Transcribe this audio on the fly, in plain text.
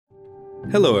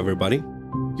Hello everybody.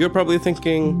 You're probably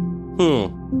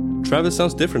thinking, Travis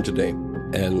sounds different today.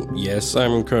 And yes,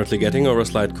 I'm currently getting over a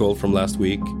slight cold from last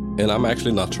week, and I'm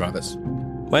actually not Travis.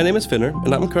 My name is Finner,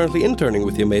 and I'm currently interning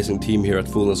with the amazing team here at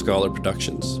Fool and Scholar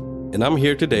Productions. And I'm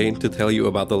here today to tell you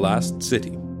about The Last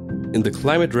City. In the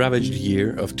climate-ravaged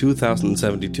year of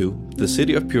 2072, the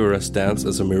city of Pura stands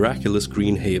as a miraculous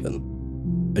green haven.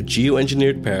 A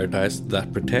geoengineered paradise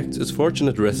that protects its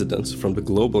fortunate residents from the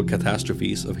global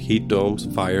catastrophes of heat domes,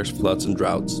 fires, floods, and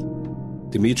droughts.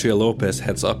 Demetria Lopez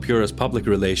heads up Pura's public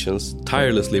relations,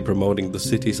 tirelessly promoting the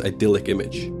city's idyllic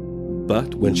image.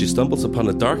 But when she stumbles upon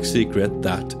a dark secret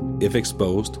that, if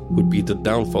exposed, would be the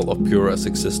downfall of Pura's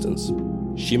existence,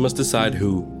 she must decide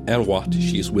who and what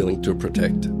she is willing to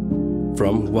protect.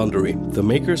 From Wondery, the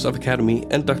makers of Academy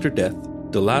and Dr. Death,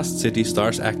 The Last City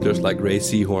stars actors like Ray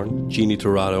Seahorn, Jeannie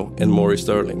Torrado, and Maury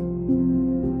Sterling.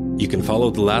 You can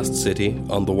follow The Last City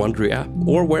on the Wondery app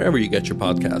or wherever you get your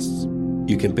podcasts.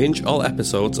 You can binge all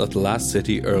episodes of The Last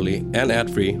City early and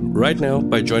ad-free right now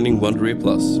by joining Wondery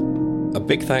Plus. A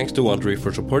big thanks to Wondery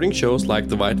for supporting shows like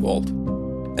The White Vault.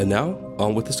 And now,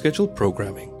 on with the scheduled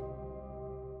programming.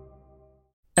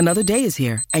 Another day is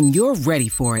here, and you're ready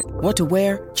for it. What to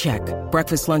wear? Check.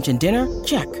 Breakfast, lunch, and dinner?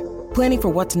 Check. Planning for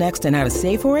what's next and how to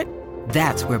save for it?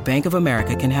 That's where Bank of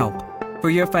America can help. For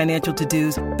your financial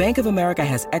to-dos, Bank of America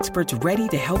has experts ready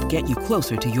to help get you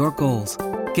closer to your goals.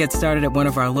 Get started at one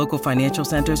of our local financial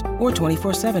centers or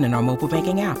 24/7 in our mobile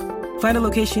banking app. Find a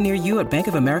location near you at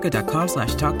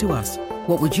bankofamerica.com/talktous.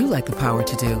 What would you like the power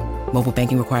to do? Mobile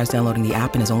banking requires downloading the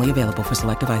app and is only available for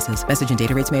select devices. Message and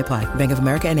data rates may apply. Bank of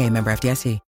America N.A., member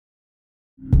FDIC.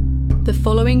 The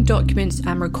following documents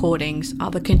and recordings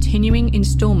are the continuing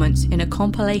installments in a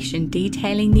compilation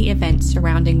detailing the events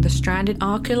surrounding the stranded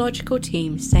archaeological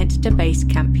team sent to Base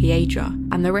Camp Piedra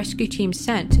and the rescue team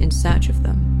sent in search of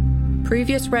them.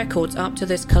 Previous records up to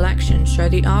this collection show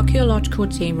the archaeological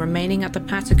team remaining at the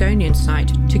Patagonian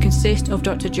site to consist of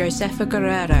Dr. Josefa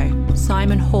Guerrero,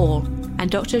 Simon Hall,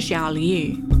 and Dr. Xiao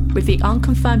Liu, with the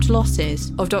unconfirmed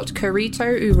losses of Dr. Carito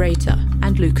Ureta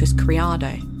and Lucas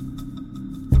Criado.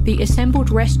 The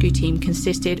assembled rescue team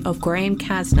consisted of Graham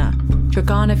Kasner,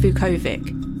 Dragana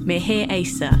Vukovic, Mihir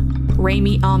Asa,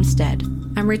 Rami Armstead,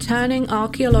 and returning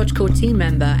archaeological team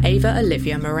member Ava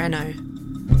Olivia Moreno.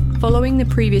 Following the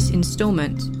previous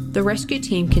installment, the rescue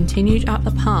team continued up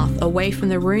the path away from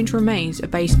the ruined remains of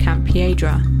Base Camp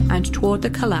Piedra and toward the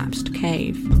collapsed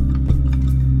cave.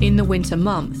 In the winter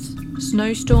months,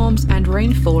 snowstorms and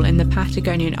rainfall in the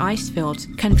Patagonian ice fields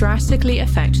can drastically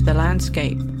affect the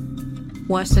landscape.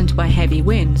 Worsened by heavy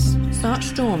winds, such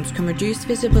storms can reduce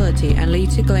visibility and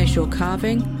lead to glacial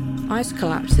calving, ice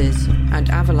collapses, and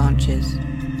avalanches.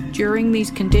 During these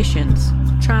conditions,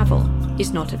 travel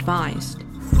is not advised.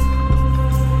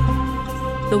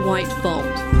 The White Vault.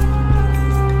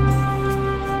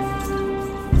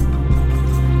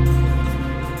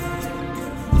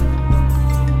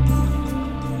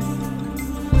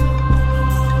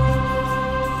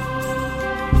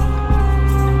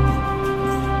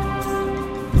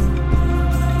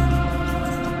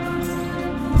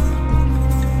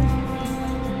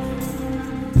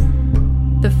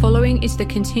 The following is the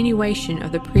continuation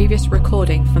of the previous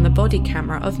recording from the body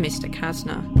camera of Mr.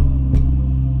 Kasner.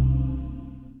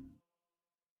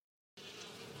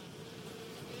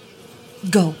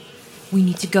 Go. We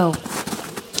need to go.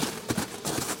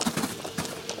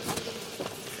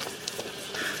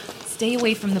 Stay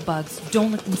away from the bugs.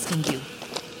 Don't let them sting you.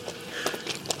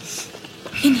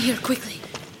 In here, quickly.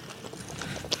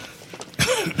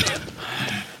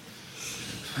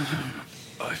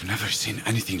 I've never seen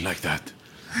anything like that.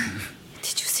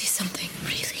 Did you see something,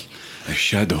 really? A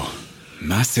shadow.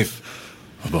 Massive.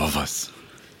 Above us.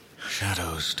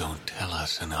 Shadows don't tell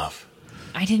us enough.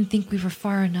 I didn't think we were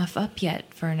far enough up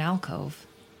yet for an alcove.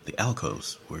 The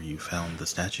alcoves where you found the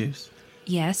statues?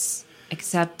 Yes,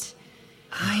 except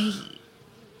I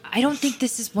don't think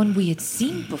this is one we had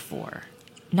seen before.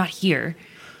 Not here.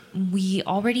 We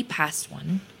already passed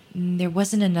one. There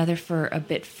wasn't another for a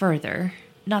bit further.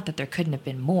 Not that there couldn't have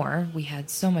been more. We had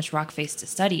so much rock face to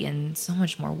study and so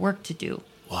much more work to do.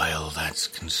 While that's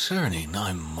concerning,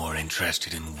 I'm more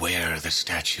interested in where the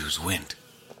statues went.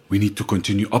 We need to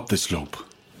continue up the slope.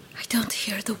 I don't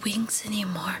hear the wings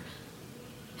anymore.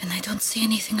 And I don't see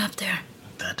anything up there.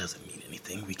 That doesn't mean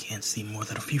anything. We can't see more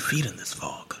than a few feet in this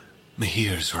fog.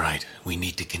 Mihir's right. We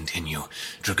need to continue.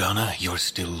 Dragana, you're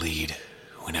still lead.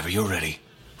 Whenever you're ready.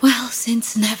 Well,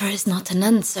 since never is not an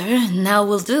answer, now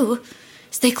will do.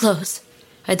 Stay close.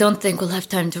 I don't think we'll have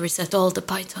time to reset all the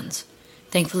pythons.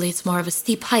 Thankfully, it's more of a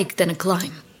steep hike than a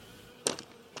climb.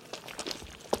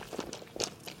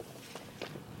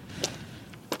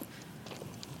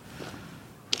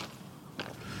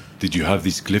 Did you have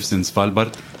these cliffs in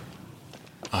Svalbard?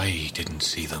 I didn't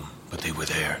see them, but they were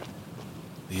there.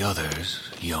 The others,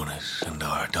 Jonas and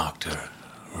our doctor,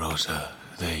 Rosa,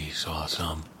 they saw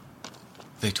some.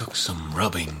 They took some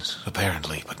rubbings,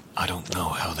 apparently, but I don't know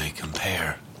how they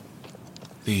compare.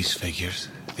 These figures,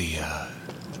 the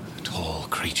tall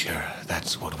creature,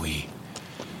 that's what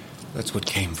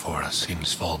came for us in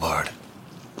Svalbard.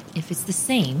 If it's the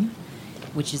same,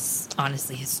 which is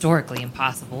honestly historically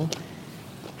impossible,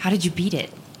 how did you beat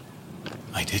it?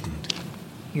 I didn't.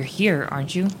 You're here,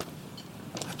 aren't you?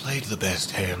 I played the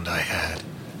best hand I had.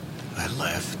 I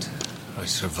left. I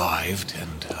survived,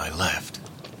 and I left.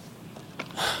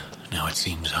 Now it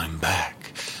seems I'm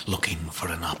back, looking for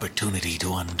an opportunity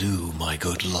to undo my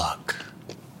good luck.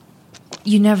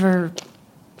 You never,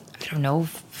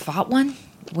 fought one?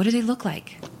 What do they look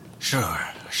like? Sure.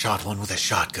 Shot one with a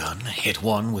shotgun, hit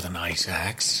one with an ice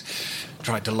axe,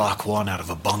 tried to lock one out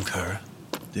of a bunker.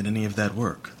 Did any of that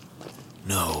work?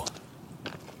 No.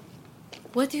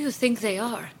 What do you think they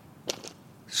are?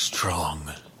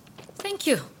 Strong. Thank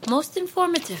you. Most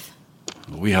informative.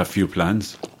 We have few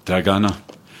plans. Dragana,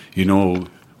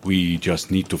 we just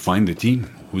need to find the team.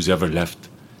 Who's ever left,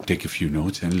 take a few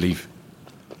notes and leave.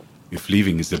 If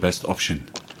leaving is the best option,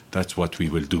 that's what we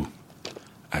will do.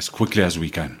 As quickly as we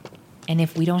can. And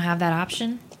if we don't have that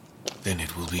option? Then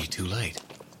it will be too late.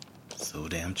 So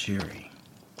damn cheery.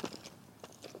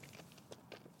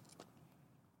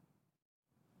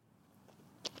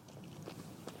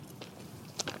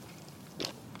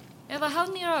 Eva, how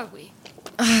near are we?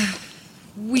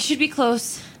 We should be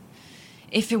close.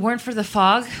 If it weren't for the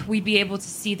fog, we'd be able to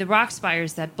see the rock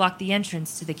spires that block the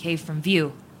entrance to the cave from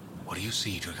view. What do you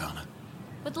see, Dragana?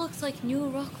 What looks like new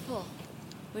rockfall.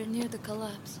 We're near the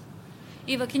collapse.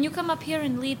 Eva, can you come up here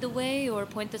and lead the way or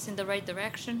point us in the right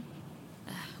direction?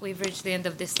 We've reached the end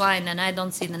of this line and I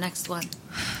don't see the next one.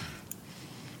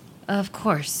 Of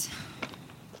course.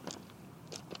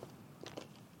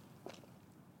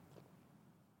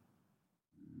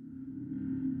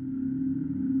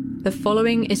 The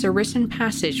following is a written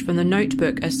passage from the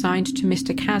notebook assigned to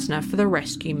Mr. Kasner for the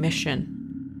rescue mission.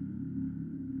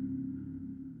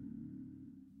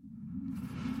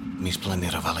 Mis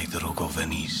planerovali drogo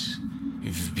Venice.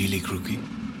 W Bili Kruki,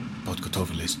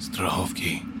 podgotowy list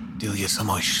Strahovki. Dilje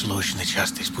samo ślożne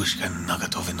части спуска на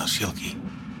готове носилки.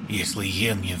 Если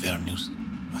я не вернусь,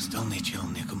 остальные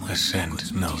челники...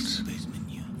 Ascent notes.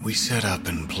 We set up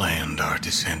and planned our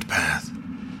descent path.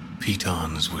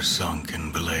 Pitons were sunk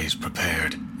and belays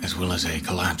prepared, as well as a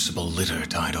collapsible litter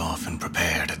tied off and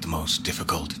prepared at the most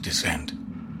difficult descent.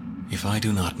 If I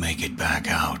do not make it back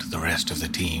out, the rest of the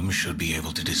team should be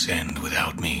able to descend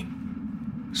without me.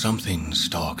 Something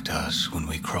stalked us when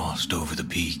we crossed over the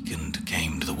peak and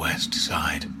came to the west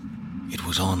side. It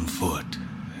was on foot,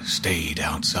 stayed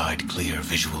outside clear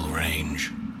visual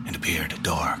range, and appeared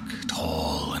dark,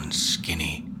 tall, and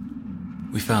skinny.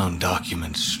 We found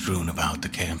documents strewn about the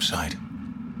campsite.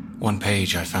 One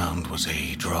page I found was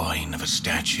a drawing of a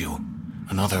statue.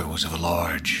 Another was of a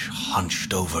large,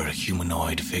 hunched-over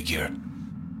humanoid figure.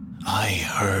 I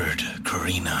heard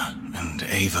Karina, and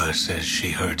Ava says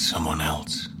she heard someone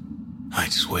else.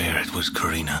 I'd swear it was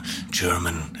Karina,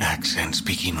 German accent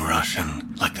speaking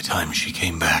Russian, like the time she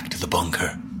came back to the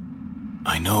bunker.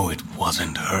 I know it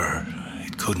wasn't her.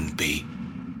 It couldn't be.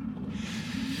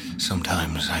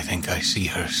 Sometimes I think I see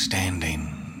her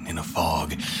standing in a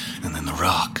fog, and then the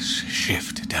rocks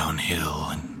shift downhill,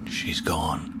 and she's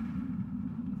gone.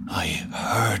 I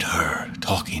heard her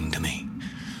talking to me,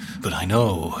 but I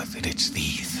know that it's the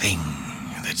thing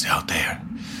that's out there,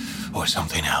 or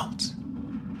something else.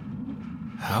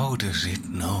 How does it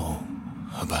know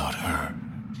about her?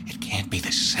 It can't be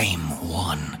the same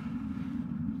one.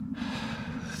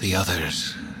 The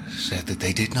others said that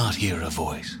they did not hear a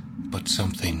voice, but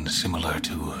something similar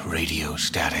to radio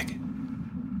static.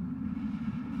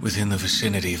 Within the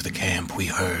vicinity of the camp, we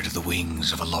heard the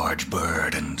wings of a large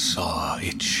bird and saw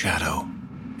its shadow.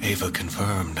 Ava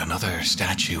confirmed another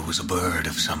statue was a bird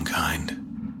of some kind.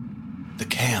 The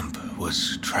camp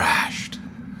was trashed.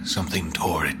 Something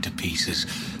tore it to pieces.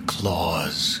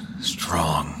 Claws,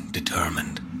 strong,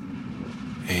 determined.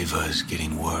 Ava's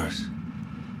getting worse.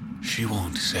 She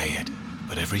won't say it,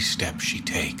 but every step she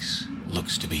takes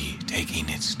looks to be taking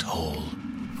its toll.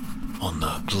 On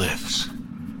the glyphs.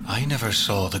 I never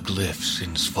saw the glyphs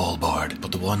in Svalbard,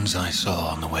 but the ones I saw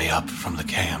on the way up from the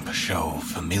camp show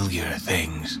familiar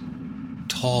things.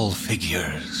 Tall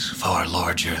figures, far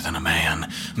larger than a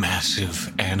man.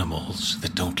 Massive animals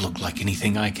that don't look like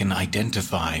anything I can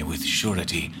identify with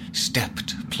surety.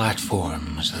 Stepped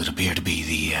platforms that appear to be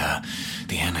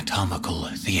the anatomical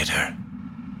theater.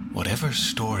 Whatever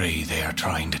story they are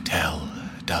trying to tell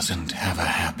doesn't have a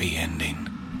happy ending.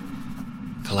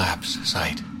 Collapse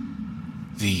site.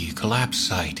 The collapse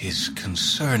site is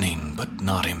concerning but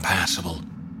not impassable.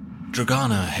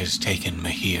 Dragana has taken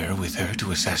Mahir with her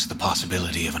to assess the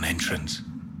possibility of an entrance.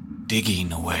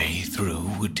 Digging a way through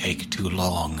would take too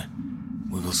long.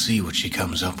 We will see what she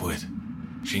comes up with.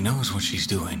 She knows what she's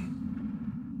doing.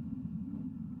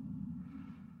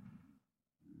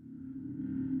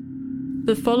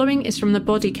 The following is from the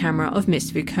body camera of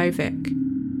Miss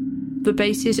Vukovic. The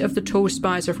bases of the tall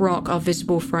spires of rock are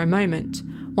visible for a moment,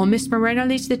 while Miss Moreno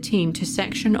leads the team to a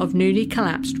section of newly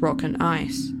collapsed rock and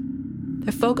ice.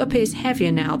 The fog appears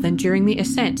heavier now than during the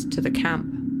ascent to the camp.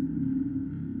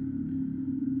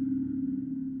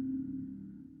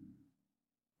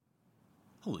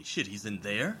 Holy shit, he's in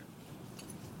there?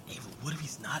 Ava, what if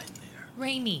he's not in there?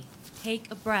 Raimi, take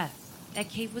a breath. That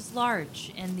cave was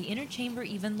large, and the inner chamber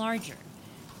even larger.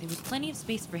 There was plenty of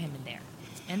space for him in there.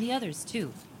 And the others,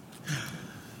 too.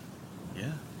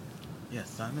 Yeah,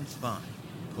 Simon's fine.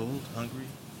 Cold, hungry,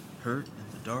 hurt, in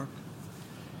the dark.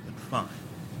 But fine.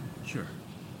 Sure.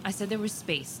 I said there was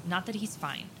space, not that he's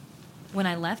fine. When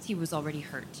I left, he was already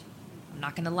hurt. I'm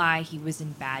not gonna lie, he was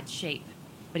in bad shape.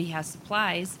 But he has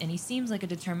supplies, and he seems like a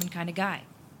determined kind of guy.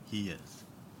 He is.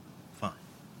 Fine.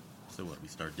 So what, we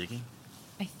start digging?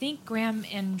 I think Graham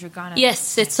and Dragana...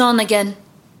 Yes, it's on again.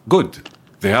 Good.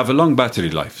 They have a long battery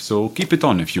life, so keep it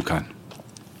on if you can.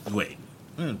 Wait,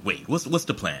 what's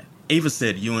the plan? Ava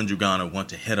said you and Dragana want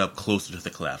to head up closer to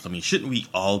the collapse. I mean, shouldn't we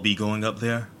all be going up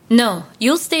there? No,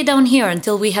 you'll stay down here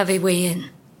until we have a way in.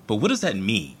 But what does that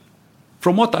mean?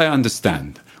 From what I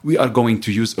understand, we are going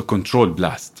to use a controlled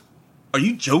blast. Are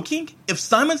you joking? If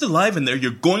Simon's alive in there,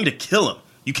 you're going to kill him.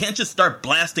 You can't just start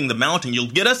blasting the mountain. You'll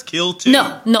get us killed too.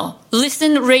 No.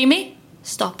 Listen, Raimi.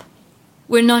 Stop.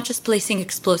 We're not just placing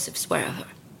explosives wherever.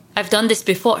 I've done this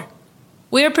before.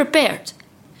 We're prepared.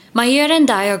 Mahir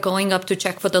and I are going up to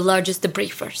check for the largest debris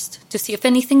first, to see if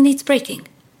anything needs breaking.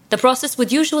 The process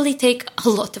would usually take a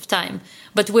lot of time,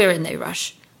 but we're in a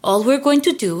rush. All we're going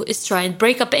to do is try and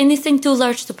break up anything too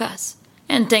large to pass.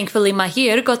 And thankfully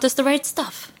Mahir got us the right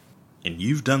stuff. And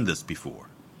you've done this before?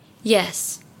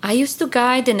 Yes. I used to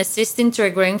guide and assist in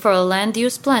triggering for a land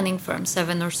use planning firm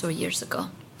 7 or so years ago.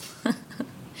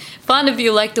 Fun if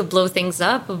you like to blow things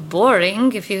up,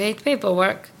 boring if you hate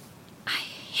paperwork. I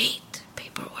hate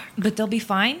paperwork. But they'll be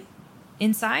fine?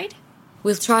 Inside?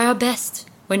 We'll try our best.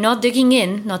 We're not digging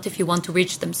in, not if you want to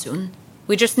reach them soon.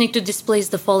 We just need to displace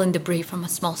the fallen debris from a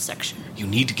small section. You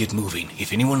need to get moving.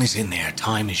 If anyone is in there,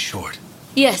 time is short.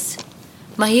 Yes.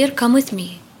 Mahir, come with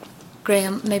me.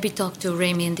 Graham, maybe talk to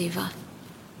Raimi and Eva.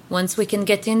 Once we can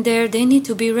get in there, they need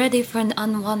to be ready for an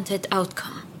unwanted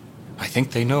outcome. I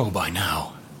think they know by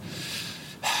now.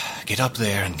 Get up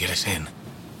there and get us in.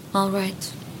 All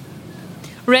right.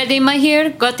 Ready,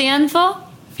 Mahir? Got the info?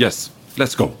 Yes,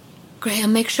 let's go.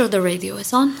 Graham, make sure the radio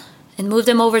is on. And move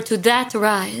them over to that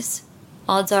rise.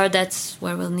 Odds are that's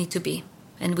where we'll need to be.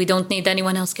 And we don't need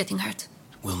anyone else getting hurt.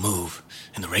 We'll move.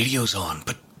 And the radio's on.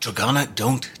 But, Dragana,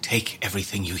 don't take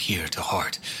everything you hear to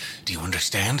heart. Do you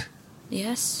understand?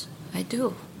 Yes, I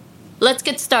do. Let's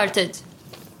get started.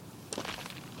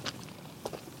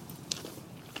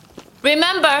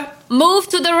 Remember, move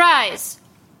to the rise.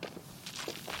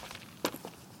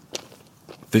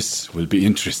 This will be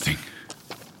interesting.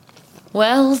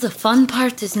 Well, the fun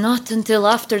part is not until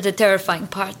after the terrifying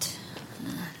part.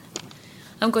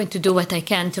 I'm going to do what I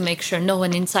can to make sure no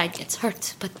one inside gets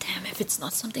hurt, but damn if it's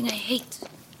not something I hate.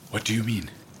 What do you mean?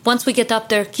 Once we get up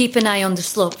there, keep an eye on the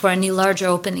slope for any larger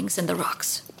openings in the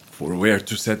rocks. For where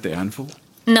to set the anvil?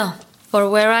 No, for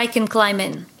where I can climb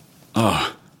in.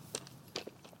 Ah.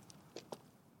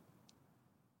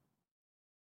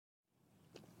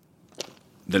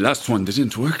 The last one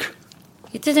didn't work?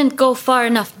 It didn't go far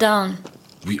enough down.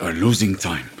 We are losing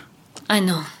time. I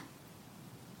know.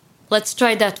 Let's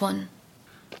try that one.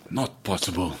 Not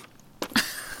possible.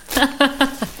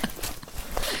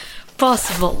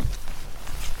 Possible.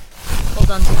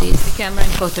 Hold on to these. The camera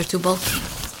and coat are too bulky.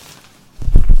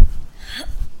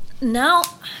 Now,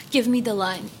 give me the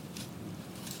line.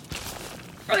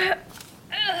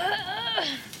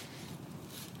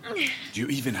 Do you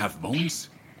even have bones?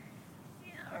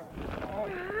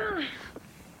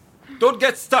 Don't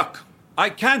get stuck. I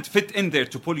can't fit in there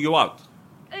to pull you out.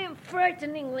 I am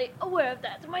frighteningly aware of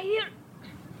that. My ear.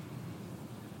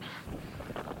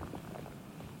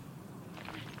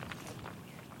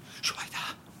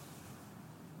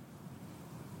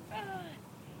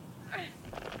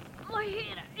 My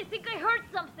head. I think I heard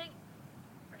something.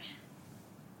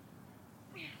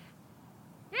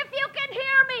 If you can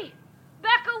hear me,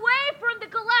 back away from the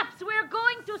collapse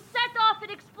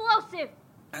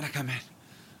come in.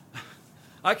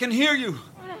 I can hear you.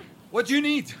 What do you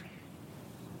need?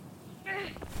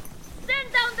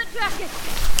 Send down the jacket!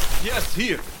 Yes,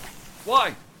 here.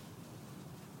 Why?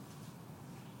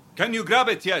 Can you grab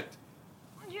it yet?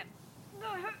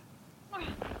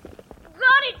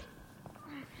 Got it!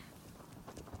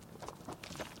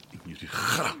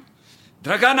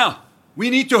 Dragana, we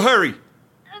need to hurry.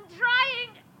 I'm trying.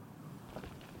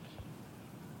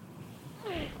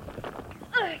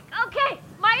 Okay,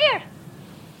 my ear.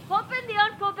 Open the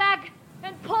info bag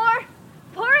and pour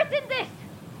it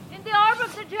in the arm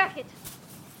of the jacket.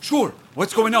 Sure.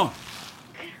 What's going on?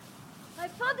 I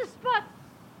found a spot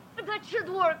that should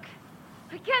work.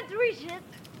 I can't reach it.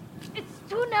 It's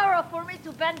too narrow for me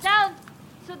to bend down,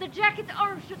 so the jacket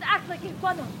arm should act like a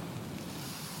funnel.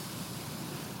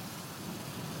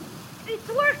 It's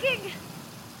working!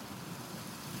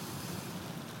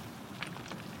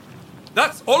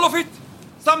 That's all of it?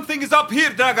 Something is up here,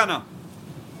 Dragana.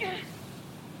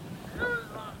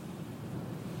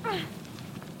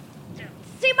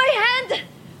 See my hand?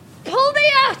 Pull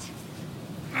me out!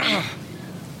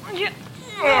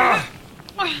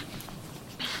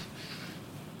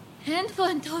 Handful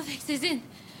and Tovix is in.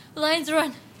 Lines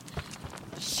run.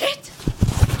 Shit!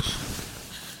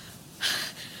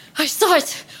 I saw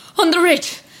it! On the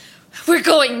ridge! We're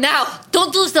going now!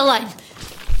 Don't lose the line!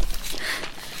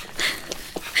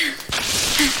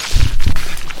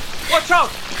 Watch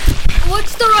out!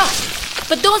 Watch the rock!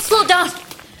 But don't slow down!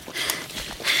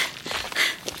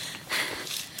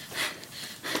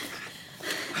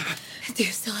 Do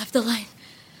you still have the line?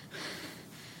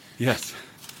 Yes.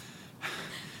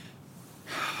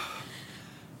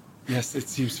 Yes, it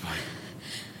seems fine.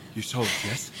 You saw it,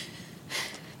 yes?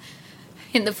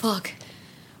 In the fog.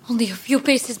 Only a few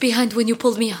paces behind when you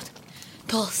pulled me out.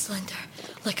 Tall, slender,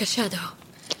 like a shadow.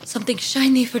 Something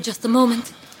shiny for just a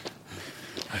moment.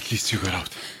 At least you got out.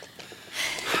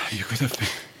 You could have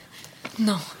been.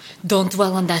 No, don't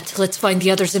dwell on that. Let's find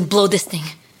the others and blow this thing.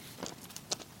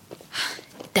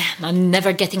 Damn, I'm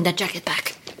never getting that jacket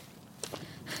back.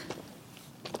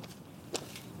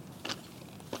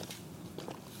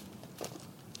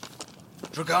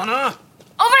 Dragana?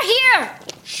 Over here!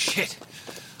 Shit.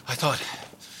 I thought...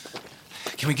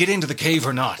 Can we get into the cave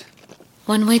or not?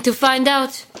 One way to find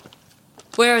out.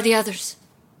 Where are the others?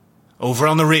 Over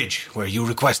on the ridge, where you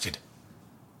requested.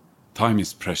 Time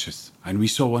is precious, and we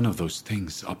saw one of those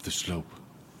things up the slope.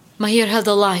 Mahir held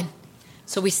a line,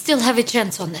 so we still have a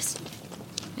chance on this.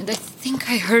 And I think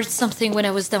I heard something when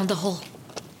I was down the hole.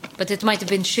 But it might have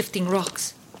been shifting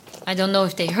rocks. I don't know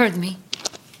if they heard me.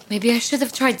 Maybe I should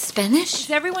have tried Spanish? Is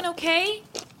everyone okay?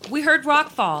 We heard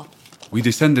rockfall. We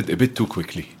descended a bit too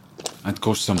quickly, and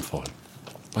caused some fall.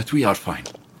 But we are fine.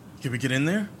 Can we get in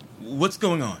there? What's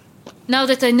going on? Now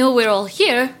that I know we're all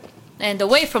here, and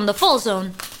away from the fall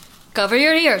zone, cover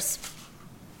your ears.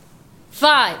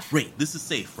 5. Wait, this is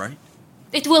safe, right?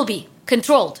 It will be.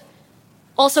 Controlled.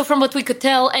 Also, from what we could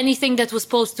tell, anything that was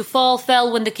supposed to fall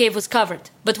fell when the cave was covered.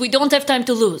 But we don't have time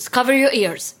to lose. Cover your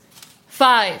ears.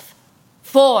 5,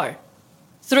 4,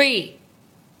 3,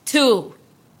 2,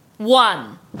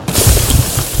 1.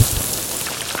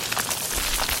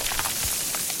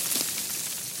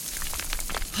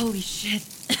 Holy shit.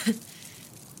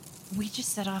 We just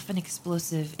set off an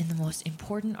explosive in the most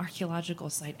important archaeological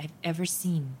site I've ever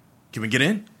seen. Can we get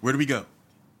in? Where do we go?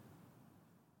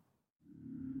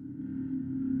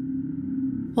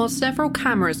 While several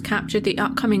cameras captured the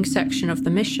upcoming section of the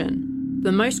mission,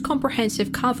 the most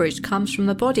comprehensive coverage comes from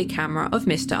the body camera of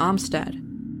Mr. Armstead.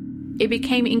 It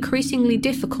became increasingly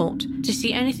difficult to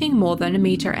see anything more than a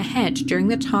meter ahead during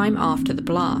the time after the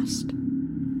blast.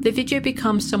 The video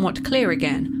becomes somewhat clear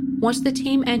again once the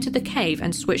team entered the cave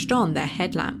and switched on their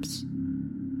headlamps.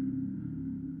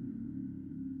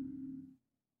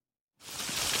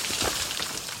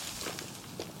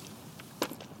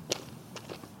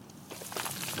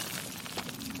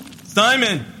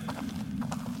 Simon!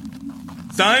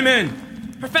 Simon!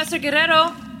 Professor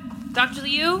Guerrero, Dr.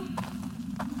 Liu,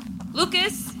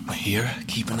 Lucas. Mahir,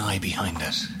 keep an eye behind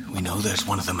us. We know there's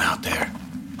one of them out there.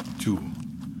 2.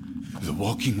 The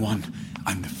walking one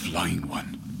and the flying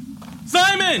one.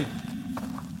 Simon!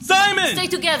 Simon! Stay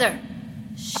together.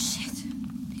 Shit.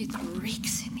 It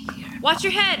reeks in here. Watch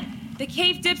your head. The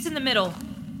cave dips in the middle.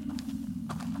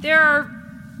 There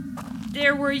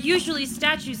were usually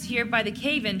statues here by the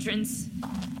cave entrance.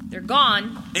 They're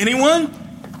gone. Anyone?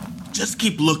 Just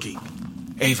keep looking.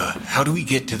 Ava, how do we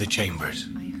get to the chambers?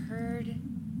 I heard...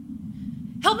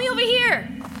 Help me over here!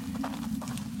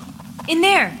 In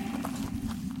there!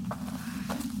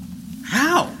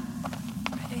 How?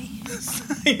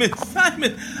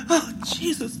 Simon! Oh,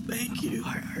 Jesus, thank you.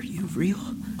 Are you real?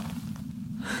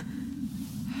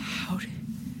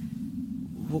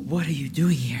 What are you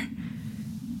doing here?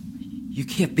 You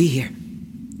can't be here.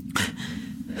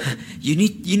 You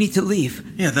need to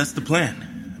leave. Yeah, that's the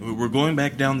plan. We're going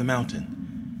back down the mountain.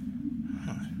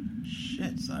 Oh,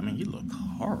 shit, Simon, you look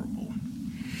horrible.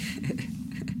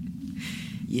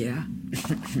 Yeah.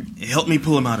 Help me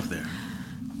pull him out of there.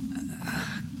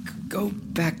 Go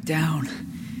back down.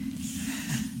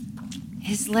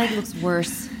 His leg looks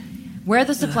worse. Where are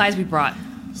the supplies we brought?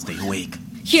 Stay awake.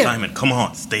 Here. Simon, come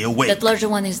on, stay awake. That larger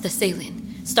one is the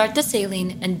saline. Start the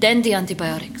saline and then the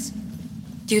antibiotics.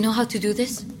 Do you know how to do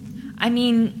this? I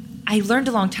mean, I learned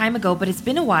a long time ago, but it's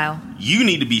been a while. You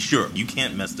need to be sure. You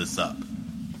can't mess this up.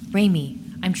 Raimi,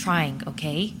 I'm trying,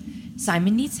 okay?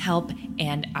 Simon needs help,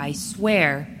 and I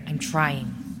swear I'm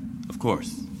trying. Of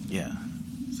course. Yeah.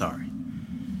 Sorry.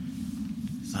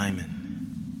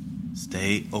 Simon,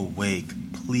 stay awake,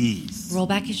 please. Roll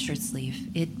back his shirt sleeve.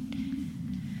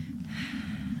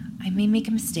 I may make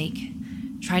a mistake.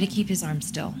 Try to keep his arm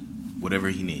still. Whatever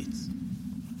he needs.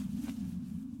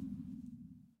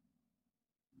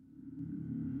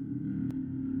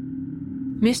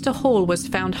 Mr. Hall was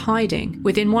found hiding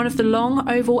within one of the long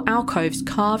oval alcoves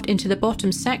carved into the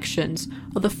bottom sections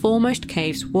of the foremost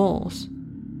cave's walls.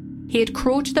 He had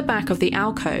crawled to the back of the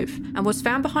alcove and was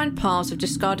found behind piles of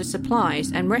discarded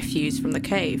supplies and refuse from the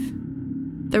cave.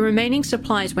 The remaining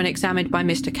supplies, when examined by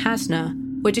Mr. Kasner,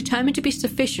 were determined to be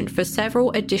sufficient for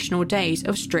several additional days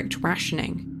of strict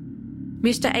rationing.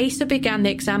 Mr. Asa began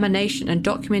the examination and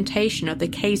documentation of the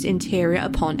cave's interior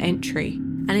upon entry,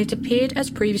 and it appeared as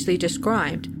previously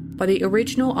described by the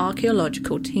original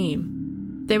archaeological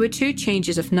team. There were 2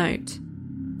 changes of note.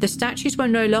 The statues were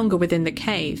no longer within the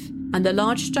cave, and the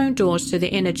large stone doors to the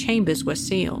inner chambers were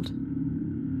sealed.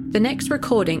 The next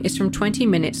recording is from 20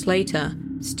 minutes later,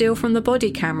 still from the body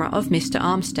camera of Mr.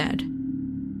 Armstead.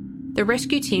 The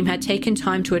rescue team had taken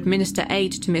time to administer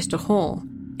aid to Mr. Hall,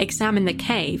 examine the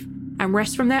cave, and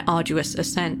rest from their arduous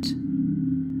ascent.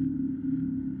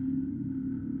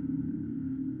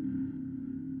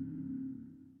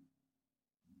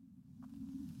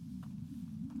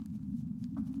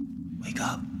 Wake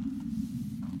up.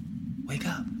 Wake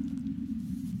up.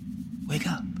 Wake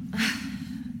up.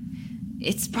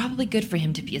 It's probably good for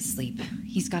him to be asleep.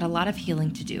 He's got a lot of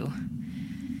healing to do.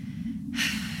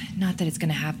 Not that it's going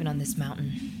to happen on this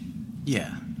mountain.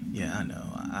 Yeah, I know.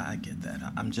 I get that.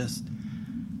 I'm just...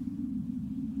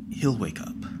 He'll wake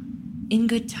up. In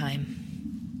good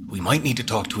time. We might need to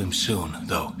talk to him soon,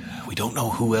 though. We don't know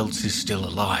who else is still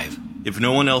alive. If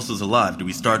no one else is alive, do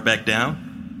we start back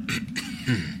down?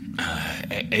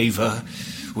 Ava,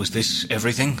 was this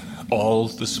everything? All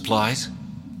the supplies?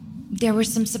 There were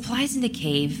some supplies in the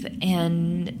cave,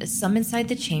 and some inside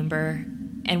the chamber,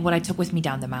 and what I took with me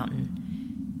down the mountain.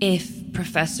 If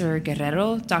Professor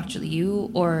Guerrero, Dr.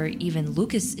 Liu, or even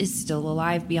Lucas is still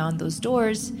alive beyond those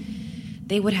doors,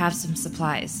 they would have some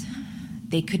supplies.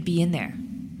 They could be in there.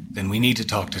 Then we need to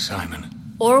talk to Simon.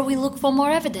 Or we look for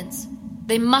more evidence.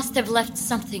 They must have left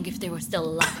something if they were still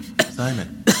alive.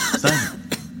 Simon!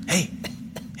 Hey,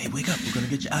 wake up. We're gonna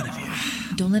get you out of here.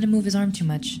 Don't let him move his arm too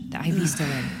much. The IV's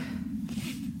still in.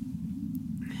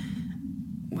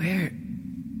 Where?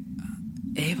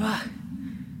 Ava?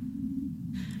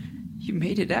 You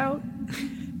made it out?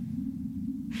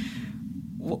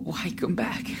 Why come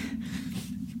back?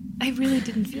 I really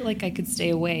didn't feel like I could stay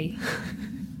away.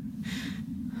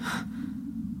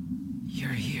 You're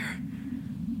here.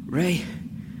 Ray?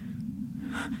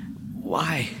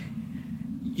 Why?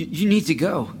 You need to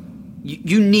go.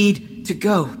 You need to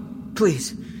go.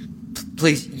 Please.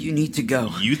 Please, you need to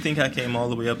go. You think I came all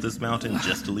the way up this mountain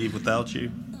just to leave without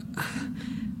you?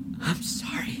 I'm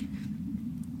sorry.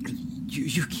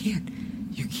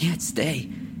 You can't stay.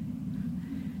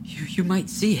 You might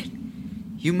see it.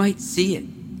 You might see it.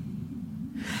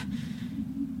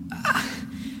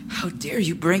 How dare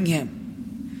you bring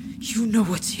him? You know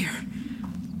what's here.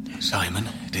 Simon,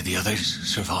 did the others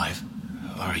survive?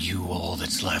 Are you all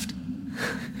that's left?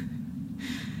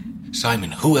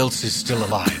 Simon, who else is still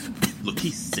alive? Look,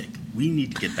 he's sick. We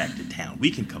need to get back to town. We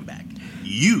can come back.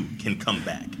 You can come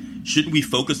back. Shouldn't we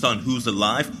focus on who's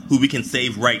alive, who we can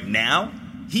save right now?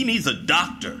 He needs a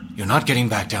doctor. You're not getting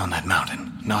back down that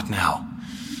mountain. Not now.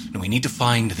 No, we need to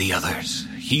find the others.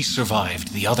 He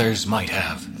survived. The others might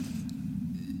have.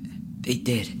 They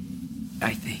did,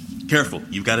 I think. Careful.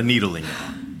 You've got a needle in your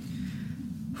arm.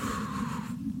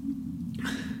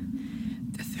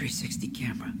 The 360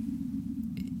 camera.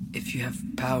 If you have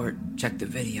power, check the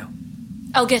video.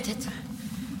 I'll get it.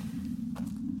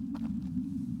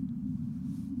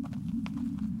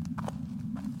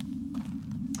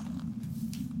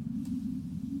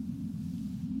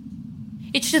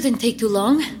 It shouldn't take too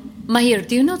long. Mahir,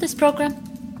 do you know this program?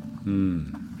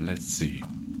 Let's see.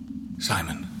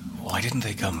 Simon, why didn't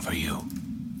they come for you?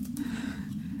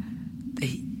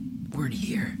 They weren't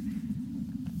here.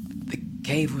 The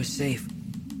cave was safe.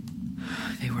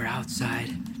 They were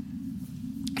outside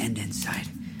and inside,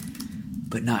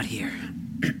 but not here.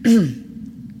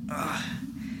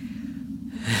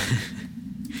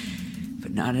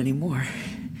 But not anymore.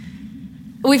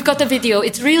 We've got the video.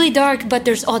 It's really dark, but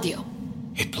there's audio.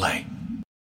 Hit play.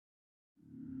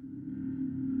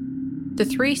 The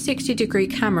 360-degree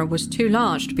camera was too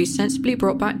large to be sensibly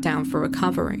brought back down for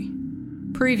recovery.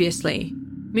 Previously,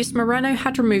 Miss Moreno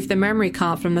had removed the memory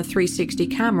card from the 360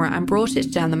 camera and brought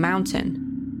it down the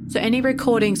mountain, so any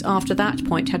recordings after that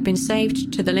point had been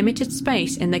saved to the limited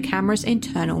space in the camera's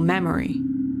internal memory.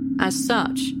 As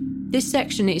such, this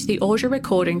section is the audio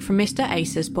recording from Mr.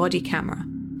 Ace's body camera,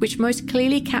 which most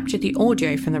clearly captured the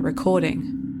audio from the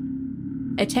recording.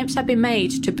 Attempts have been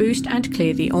made to boost and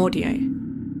clear the audio.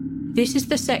 This is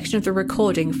the section of the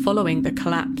recording following the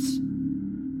collapse.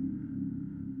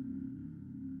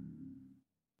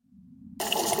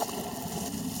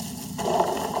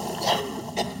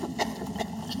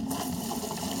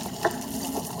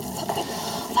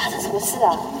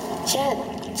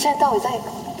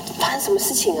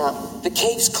 The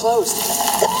cave's closed.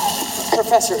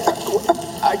 Professor,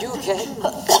 are you okay?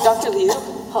 Dr. Liu?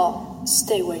 Oh,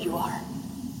 stay where you are.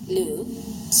 Liu,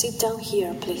 sit down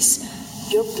here, please.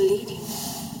 You're bleeding.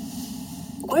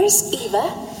 Where's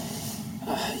Eva?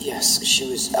 Yes, she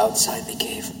was outside the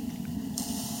cave.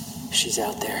 She's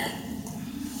out there.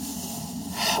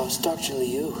 How's Dr.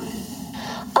 Liu?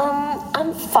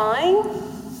 I'm fine.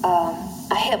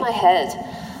 I hit my head.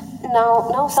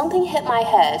 No, something hit my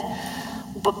head.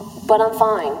 But I'm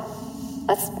fine.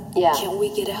 Yeah. Can we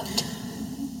get out?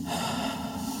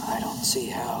 I don't see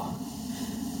how.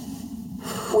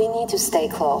 We need to stay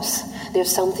close.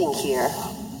 There's something here.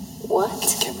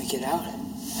 What? Can we get out?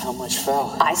 How much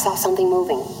fell? I saw something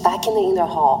moving back in the inner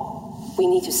hall. We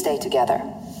need to stay together.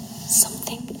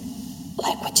 Something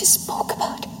like what you spoke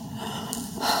about.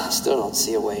 Still don't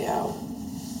see a way out.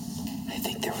 I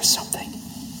think there was something.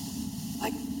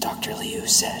 Like Dr. Liu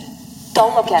said.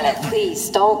 Don't look at it, please.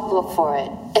 Don't look for it.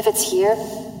 If it's here,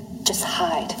 just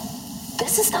hide.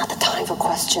 This is not the time for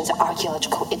questions of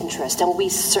archaeological interest, and we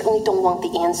certainly don't want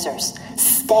the answers.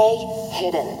 Stay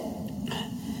hidden.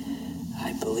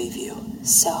 I believe you.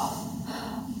 So,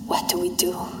 what do we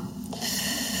do?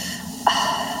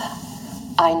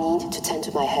 I need to tend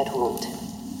to my head wound.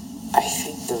 I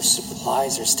think those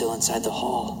supplies are still inside the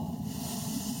hall.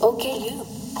 Okay, you.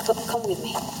 Come with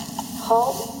me.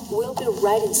 Hall will be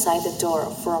right inside the door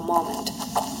for a moment,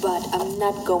 but I'm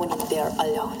not going in there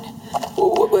alone.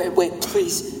 Wait,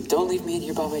 please. Don't leave me in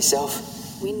here by myself.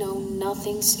 We know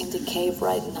nothing's in the cave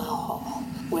right now, Hall.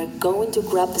 We're going to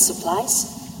grab the supplies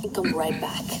and come right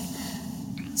back.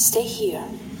 Stay here.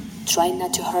 Try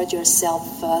not to hurt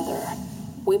yourself further.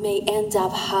 We may end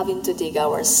up having to dig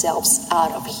ourselves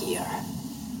out of here.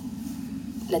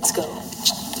 Let's go.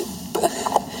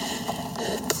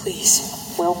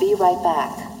 Please. We'll be right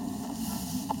back.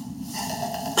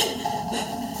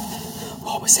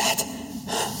 What was that?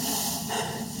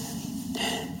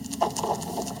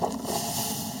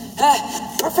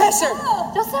 Professor!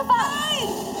 Josefa!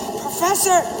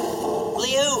 Professor!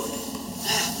 Liu!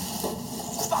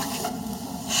 Fuck.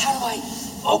 How do I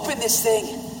open this thing?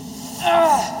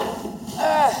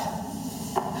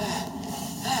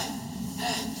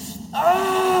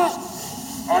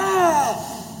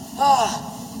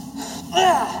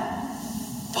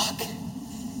 Fuck.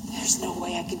 There's no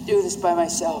way I can do this by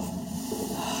myself.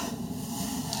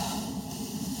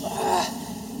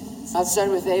 Outside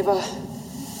with Ava,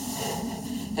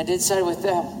 and inside with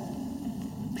them.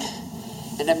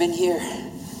 And I'm in here.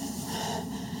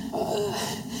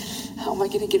 How am I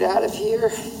gonna get out of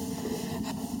here?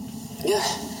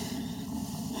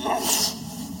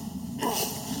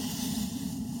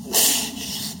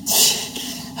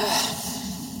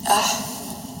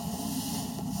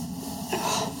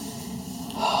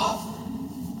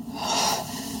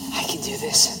 I can do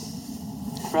this.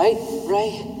 Right?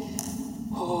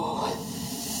 Oh,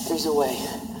 there's a way.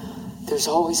 There's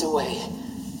always a way.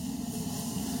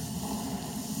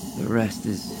 The rest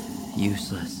is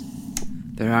useless.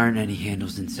 There aren't any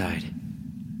handles inside.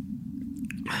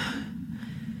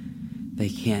 They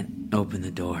can't open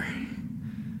the door.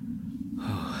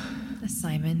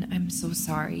 Simon, I'm so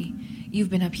sorry. You've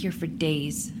been up here for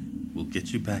days. We'll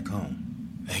get you back home.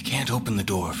 They can't open the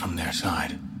door from their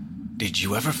side. Did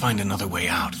you ever find another way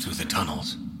out through the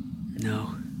tunnels?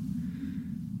 No.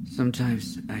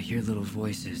 Sometimes I hear little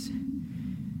voices.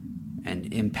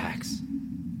 and impacts.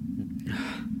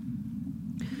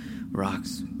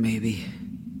 Rocks, maybe.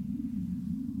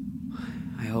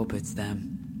 I hope it's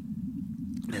them.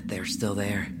 That they're still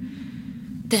there.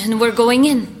 Then we're going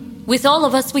in. With all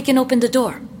of us, we can open the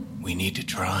door. We need to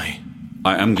try.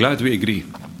 I am glad we agree.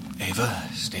 Ava,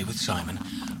 stay with Simon.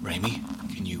 Raimi,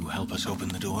 can you help us open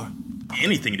the door?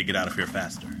 Anything to get out of here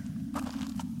faster.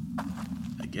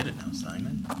 I get it now,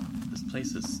 Simon. This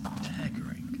place is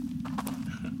staggering.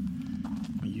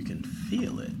 You can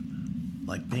feel it.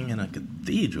 Like being in a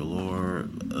cathedral or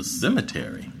a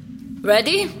cemetery.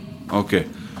 Ready? Okay.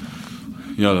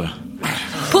 Yalla.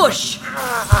 Push!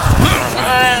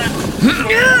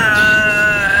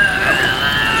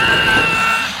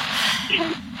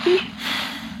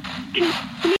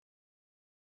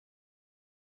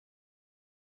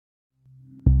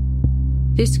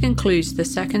 This concludes the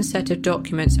second set of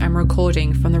documents I'm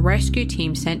recording from the rescue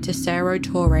team sent to Cerro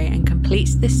Torre and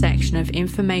completes this section of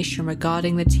information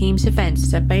regarding the team's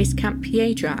events at Base Camp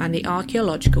Piedra and the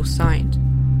archaeological site.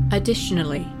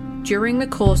 Additionally, during the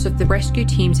course of the rescue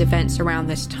team's events around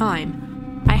this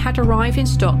time, I had arrived in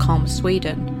Stockholm,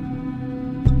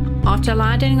 Sweden. After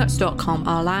landing at Stockholm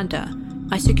Arlanda,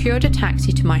 I secured a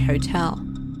taxi to my hotel.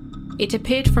 It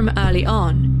appeared from early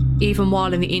on, even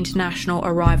while in the international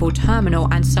arrival terminal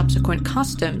and subsequent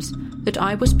customs, that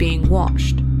I was being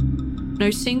watched. No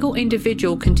single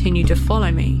individual continued to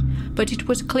follow me, but it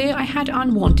was clear I had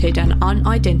unwanted and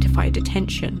unidentified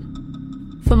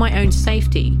attention. For my own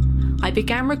safety, I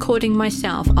began recording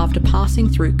myself after passing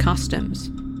through customs.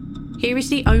 Here is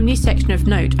the only section of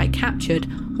note I captured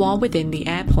while within the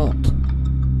airport.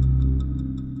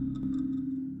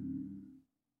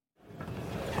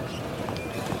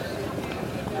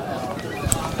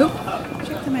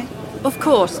 Of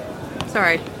course.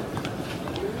 Sorry.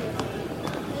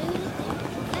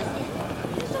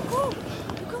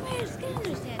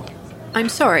 I'm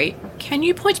sorry. Can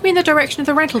you point me in the direction of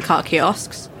the rental car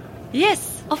kiosks?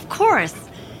 Yes, of course.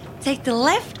 Take the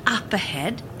left up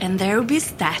ahead and there will be a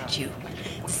statue.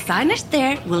 The signage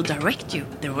there will direct you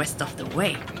the rest of the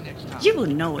way. You will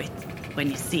know it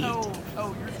when you see it.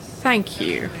 Thank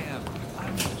you.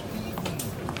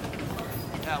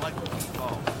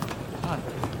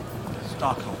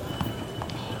 Stockholm.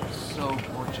 So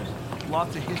gorgeous.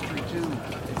 Lots of history, too.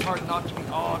 It's hard not to be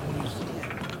awed when you see it.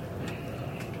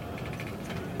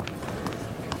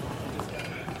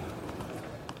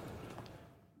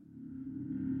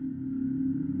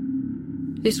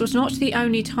 This was not the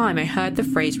only time I heard the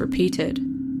phrase repeated.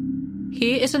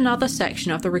 Here is another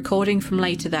section of the recording from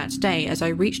later that day as I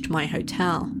reached my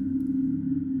hotel.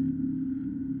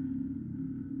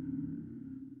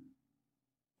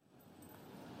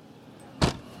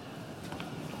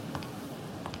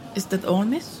 Is that all,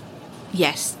 miss?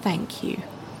 Yes, thank you.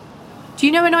 Do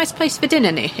you know a nice place for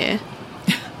dinner near here?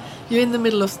 You're in the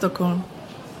middle of Stockholm.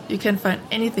 You can find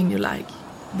anything you like.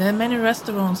 There are many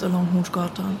restaurants along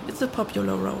Hornsgatan. It's a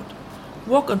popular road.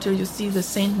 Walk until you see the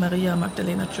Saint Maria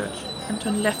Magdalena Church and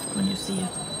turn left when you see it.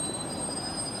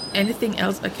 Anything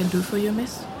else I can do for you,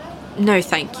 miss? No,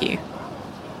 thank you.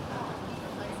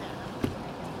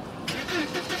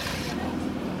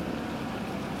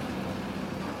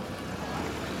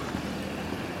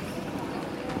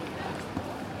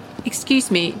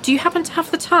 Excuse me, do you happen to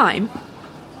have the time?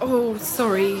 Oh,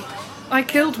 sorry. I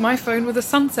killed my phone with a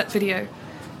sunset video.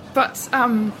 But,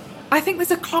 I think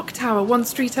there's a clock tower one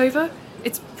street over.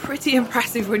 It's pretty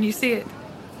impressive when you see it.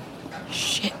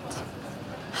 Shit.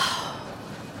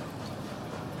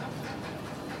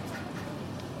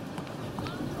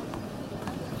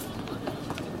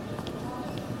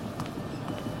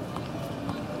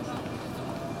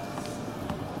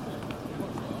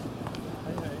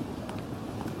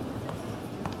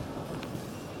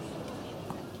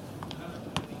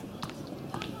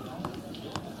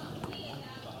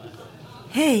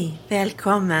 Hej,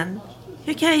 välkommen.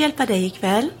 Hur kan jag hjälpa dig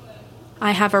ikväll?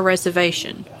 I have a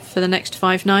reservation for the next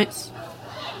 5 nights.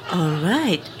 All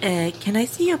right. Can I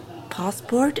see your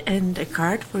passport and a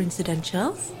card for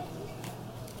incidentals?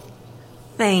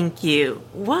 Thank you.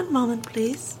 One moment,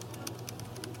 please.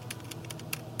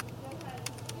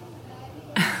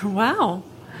 Wow.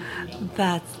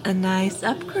 That's a nice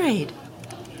upgrade.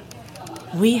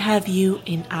 We have you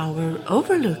in our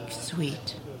Overlook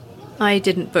suite. I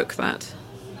didn't book that.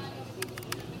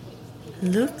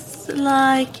 Looks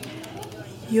like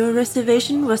your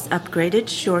reservation was upgraded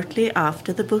shortly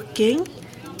after the booking.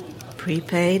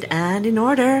 Prepaid and in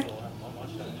order.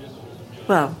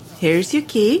 Well, here's your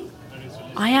key.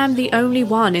 I am the only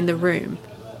one in the room.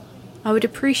 I would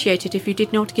appreciate it if you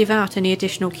did not give out any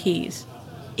additional keys.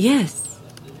 Yes,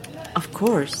 of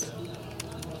course.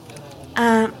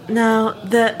 Now,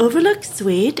 the Overlook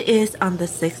Suite is on the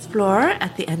 6th floor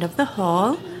at the end of the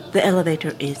hall. The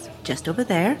elevator is just over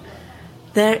there.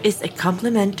 There is a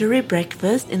complimentary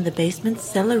breakfast in the basement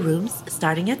cellar rooms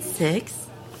starting at 6.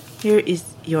 Here is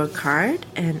your card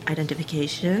and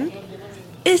identification.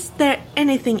 Is there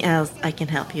anything else I can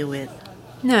help you with?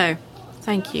 No,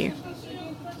 thank you.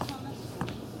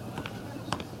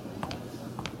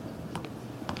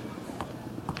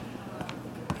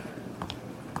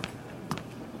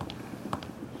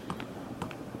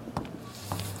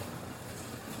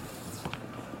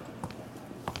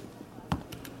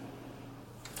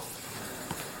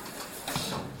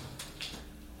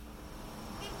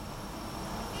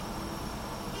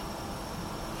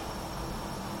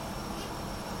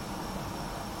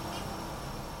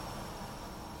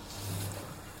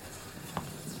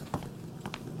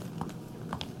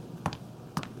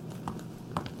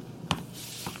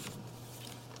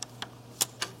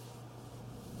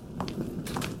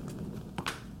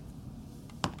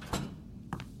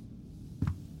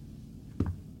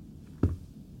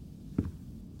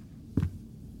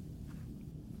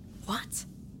 What?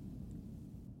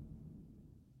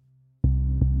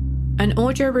 An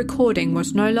audio recording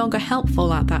was no longer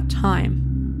helpful at that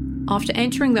time. After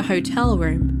entering the hotel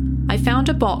room, I found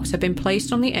a box had been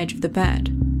placed on the edge of the bed.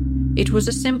 It was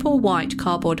a simple white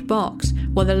cardboard box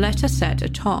with a letter set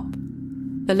atop.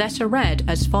 The letter read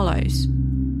as follows: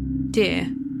 Dear,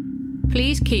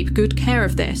 please keep good care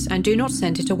of this and do not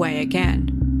send it away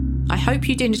again. I hope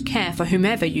you didn't care for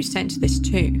whomever you sent this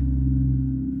to.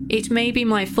 It may be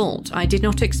my fault I did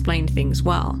not explain things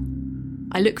well.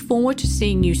 I look forward to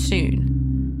seeing you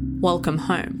soon. Welcome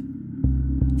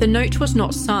home. The note was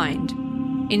not signed.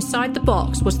 Inside the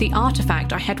box was the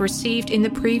artifact I had received in the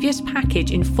previous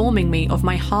package informing me of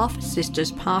my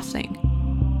half-sister's passing.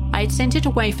 I had sent it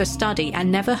away for study and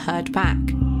never heard back.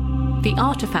 The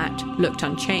artifact looked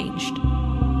unchanged.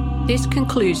 This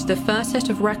concludes the first set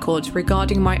of records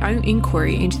regarding my own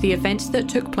inquiry into the events that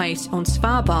took place on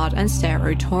Svalbard and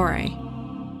Cerro Torre.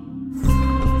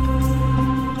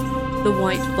 The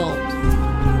White Vault.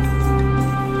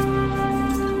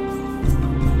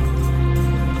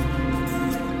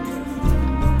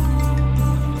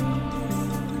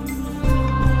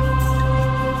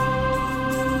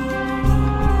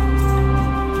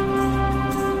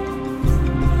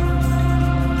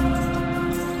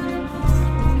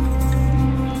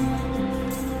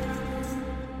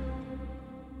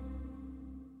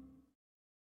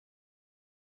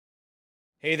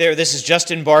 Hey there, this is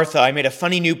Justin Bartha. I made a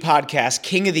funny new podcast,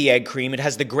 King of the Egg Cream. It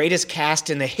has the greatest cast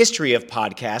in the history of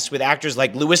podcasts with actors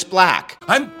like Louis Black.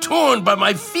 I'm torn by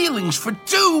my feelings for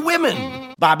two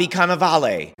women. Bobby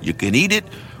Cannavale. You can eat it,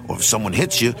 or if someone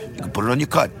hits you, you can put it on your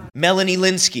cut. Melanie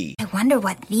Linsky. I wonder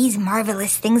what these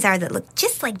marvelous things are that look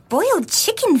just like boiled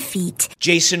chicken feet.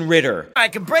 Jason Ritter. I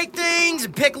can break things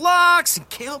and pick locks and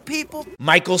kill people.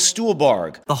 Michael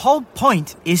Stuhlbarg. The whole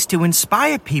point is to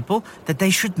inspire people that they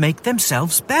should make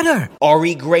themselves better.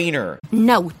 Ari Grainer.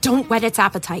 No, don't whet its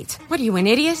appetite. What are you, an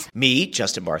idiot? Me,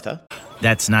 Justin Bartha.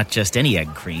 That's not just any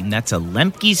egg cream, that's a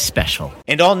Lemke's special.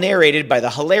 And all narrated by the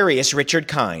hilarious Richard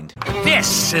Kind.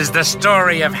 This is the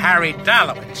story of Harry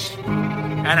Dalowitz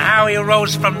and how he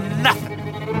rose from nothing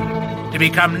to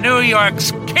become New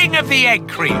York's King of the Egg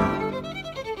Cream.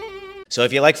 So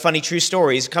if you like funny true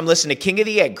stories, come listen to King of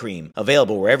the Egg Cream,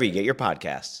 available wherever you get your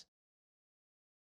podcasts.